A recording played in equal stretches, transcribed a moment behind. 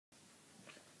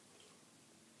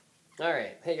All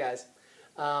right, hey guys.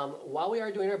 While we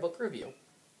are doing our book review,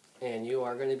 and you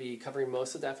are going to be covering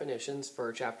most of the definitions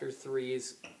for Chapter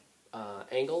 3's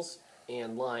angles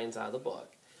and lines out of the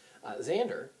book,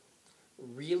 Xander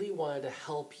really wanted to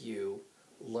help you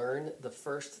learn the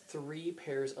first 3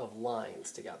 pairs of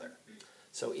lines together.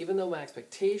 So even though my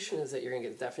expectation is that you're going to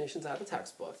get the definitions out of the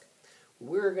textbook,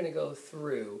 we're going to go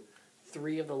through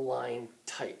 3 of the line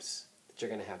types that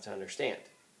you're going to have to understand.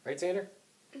 Right, Xander?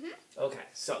 Mm-hmm. Okay,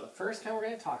 so the first kind we're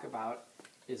going to talk about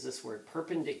is this word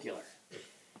perpendicular.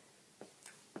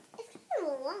 It's kind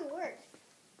of a long word.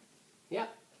 Yeah,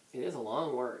 it is a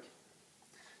long word.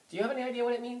 Do you have any idea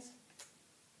what it means?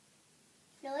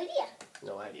 No idea.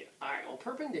 No idea. All right, well,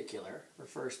 perpendicular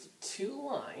refers to 2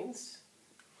 lines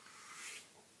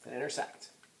that intersect.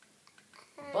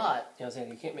 But, you know, Xander,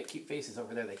 you can't make cute faces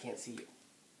over there. They can't see you.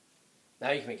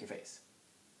 Now you can make your face.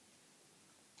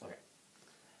 Okay.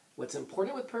 What's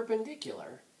important with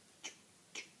perpendicular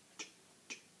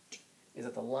is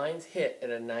that the lines hit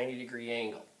at a 90-degree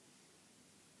angle.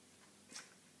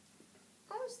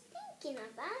 I was thinking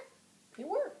of that. You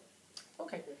were.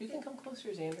 Okay, you can come closer,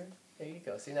 Xander. There you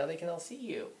go. See, now they can all see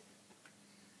you.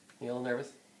 You a little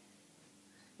nervous?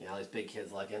 You know how these big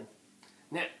kids looking?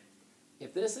 Now,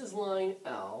 if this is line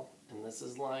L and this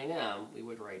is line M, we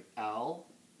would write L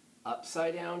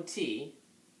upside down T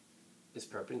is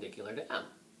perpendicular to M.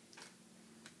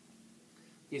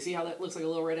 Do you see how that looks like a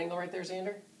little right angle right there,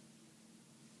 Xander?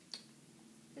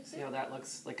 See how that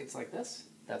looks like it's like this?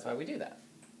 That's why we do that.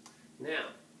 Now,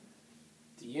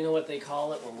 do you know what they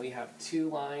call it when we have 2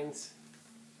 lines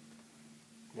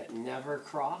that never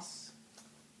cross?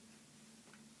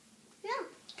 Yeah.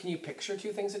 Can you picture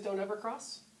 2 things that don't ever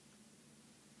cross?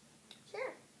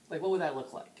 Sure. Like, what would that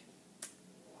look like?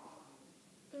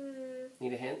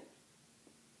 Need a hint?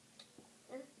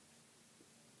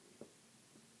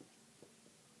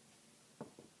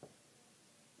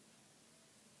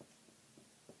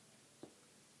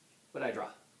 What did I draw?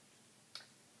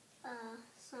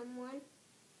 Someone.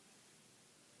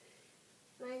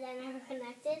 Lines that never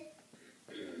connected.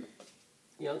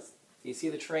 You know, do you see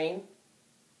the train?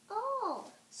 Oh.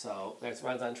 So, that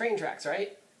runs on train tracks,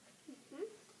 right? Mm-hmm.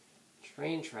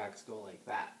 Train tracks go like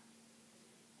that.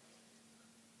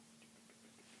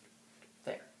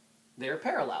 There. They're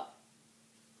parallel.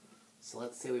 So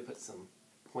let's say we put some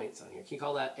points on here. Can you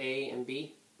call that A and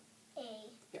B? A.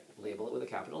 Yeah, label it with a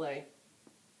capital A.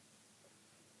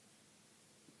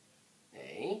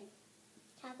 A.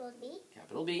 Capital B.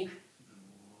 Capital B.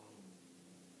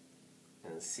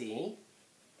 And C.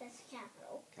 That's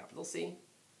capital. Capital C.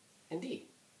 And D.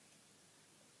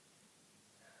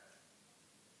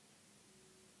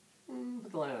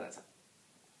 Put the line on that side.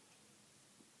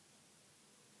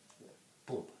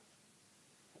 Boom.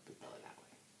 Put the line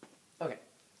that way. Okay,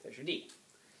 there's your D.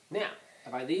 Now,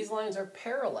 if these lines are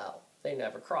parallel, they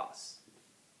never cross.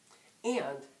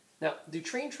 And, now, do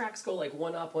train tracks go like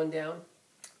one up, one down?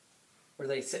 Or do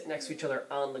they sit next to each other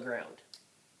on the ground?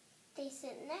 They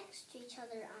sit next to each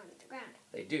other on the ground.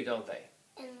 They do, don't they?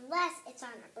 Unless it's on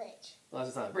a bridge. Unless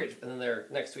it's on a bridge, and then they're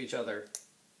next to each other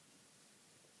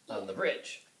on the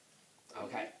bridge.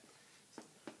 Okay.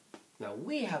 Now,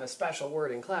 we have a special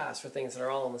word in class for things that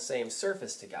are all on the same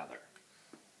surface together.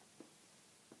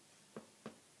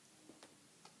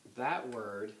 That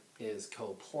word is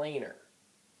coplanar.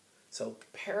 So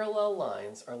parallel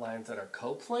lines are lines that are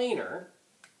coplanar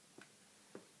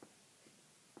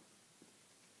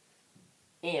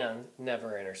and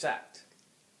never intersect.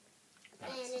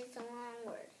 And it's a long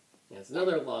word. Yeah, it's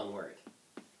another long word.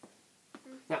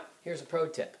 Now, here's a pro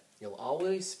tip. You'll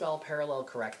always spell parallel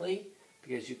correctly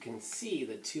because you can see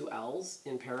the 2 L's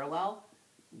in parallel,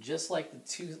 just like the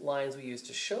 2 lines we use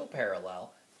to show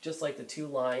parallel, just like the 2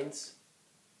 lines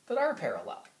that are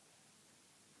parallel.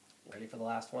 Ready for the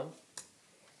last one?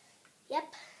 Yep.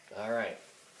 All right.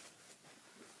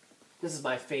 This is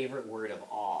my favorite word of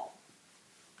all.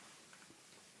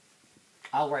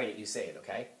 I'll write it, you say it,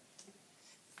 okay?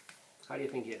 How do you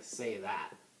think you say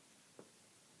that?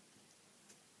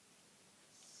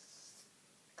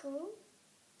 Cool.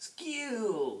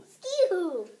 Skew!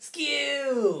 Skew.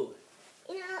 Skew!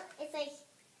 You know, it's like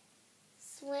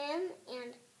swim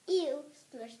and ew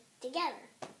smushed together.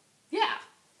 Yeah,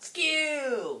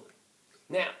 skew!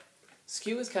 Now,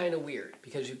 skew is kind of weird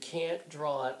because you can't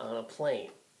draw it on a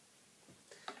plane.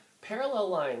 Parallel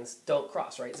lines don't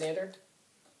cross, right, Xander?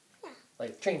 Yeah.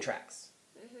 Like train tracks.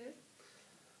 Mm-hmm.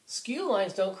 Skew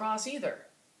lines don't cross either.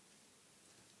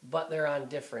 But they're on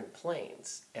different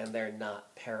planes, and they're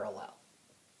not parallel.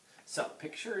 So,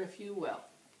 picture, if you will,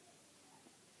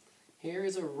 here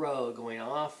is a road going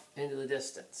off into the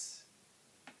distance.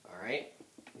 All right?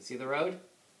 You see the road?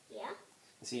 Yeah.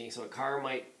 You see, so a car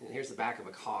might, and here's the back of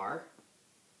a car.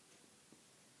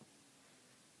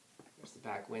 There's the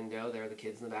back window. There are the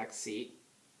kids in the back seat.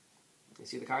 You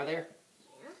see the car there?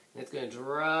 Yeah. And it's going to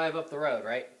drive up the road,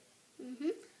 right? Mm-hmm.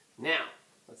 Now,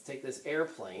 let's take this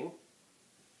airplane.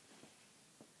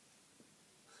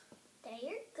 Dad,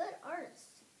 you're a good artist.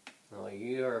 Oh,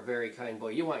 you're a very kind boy.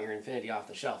 You want your infinity off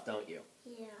the shelf, don't you?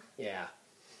 Yeah. Yeah.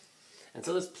 And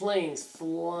so this plane's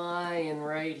flying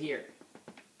right here.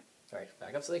 All right,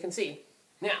 back up so they can see.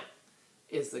 Now,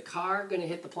 is the car going to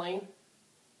hit the plane?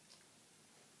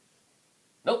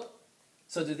 Nope.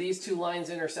 So do these two lines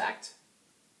intersect?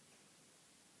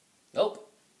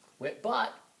 Nope.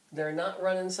 But they're not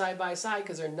running side by side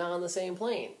because they're not on the same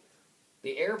plane.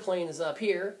 The airplane is up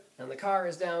here and the car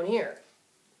is down here.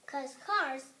 Because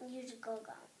cars usually go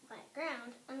by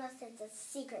ground unless it's a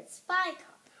secret spy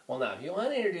car. Well, now, if you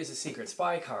want to introduce a secret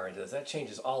spy car into this, that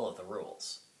changes all of the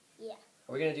rules. Yeah.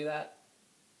 Are we going to do that?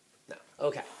 No.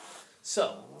 Okay.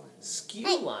 So,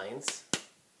 skew lines.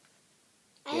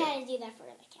 I had to do that for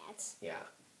the cats. Yeah.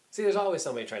 See, there's always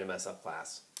somebody trying to mess up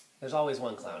class. There's always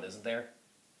one clown, isn't there?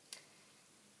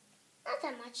 Not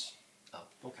that much. Oh,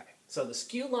 okay. So the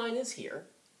skew line is here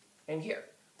and here.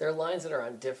 They're lines that are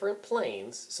on different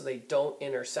planes, so they don't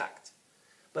intersect.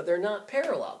 But they're not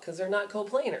parallel, because they're not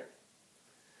coplanar.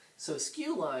 So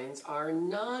skew lines are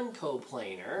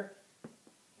non-coplanar,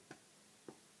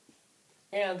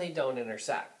 and they don't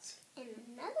intersect. And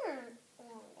another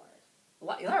long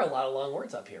word. There are a lot of long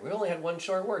words up here. We only had one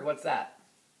short word. What's that?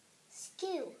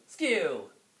 Skew. Skew.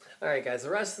 All right, guys.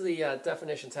 The rest of the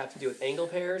definitions have to do with angle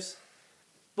pairs.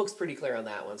 Book's pretty clear on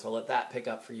that one, so I'll let that pick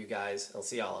up for you guys. I'll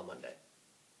see y'all on Monday.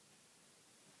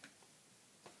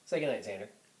 Say goodnight, Xander.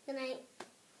 Good night.